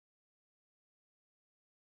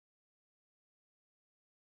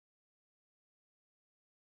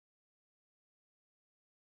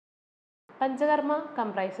Panchakarma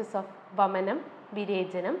comprises of Vamanam,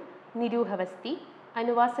 Virejanam, Niruhavasti,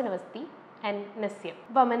 Anuvasanavasti and Nasyam.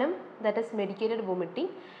 Vamanam, that is medicated vomiting,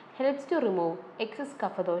 helps to remove excess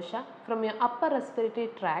kapha dosha from your upper respiratory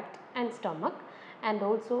tract and stomach and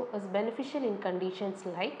also is beneficial in conditions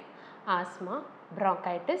like asthma,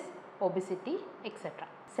 bronchitis, obesity, etc.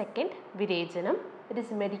 Second, Virejanam, it is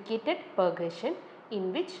medicated purgation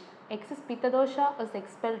in which excess pitta dosha is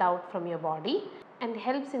expelled out from your body and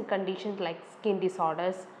helps in conditions like skin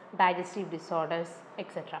disorders, digestive disorders,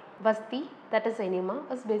 etc. Vasti, that is enema,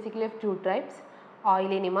 is basically of two types,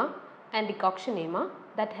 oil enema and decoction enema,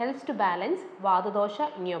 that helps to balance vata dosha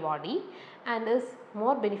in your body and is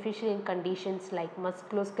more beneficial in conditions like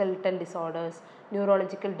musculoskeletal disorders,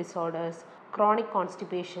 neurological disorders, chronic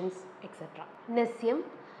constipations, etc. Nasyam,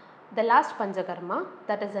 the last Panchakarma,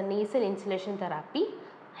 that is a nasal inhalation therapy,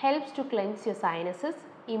 helps to cleanse your sinuses,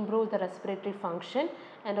 improve the respiratory function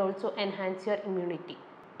and also enhance your immunity.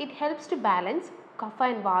 It helps to balance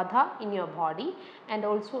kapha and vata in your body and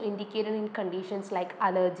also indicated in conditions like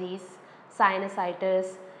allergies,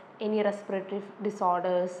 sinusitis, any respiratory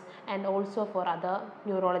disorders and also for other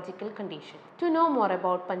neurological conditions. To know more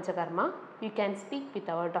about Panchakarma, you can speak with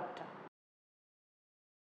our doctor.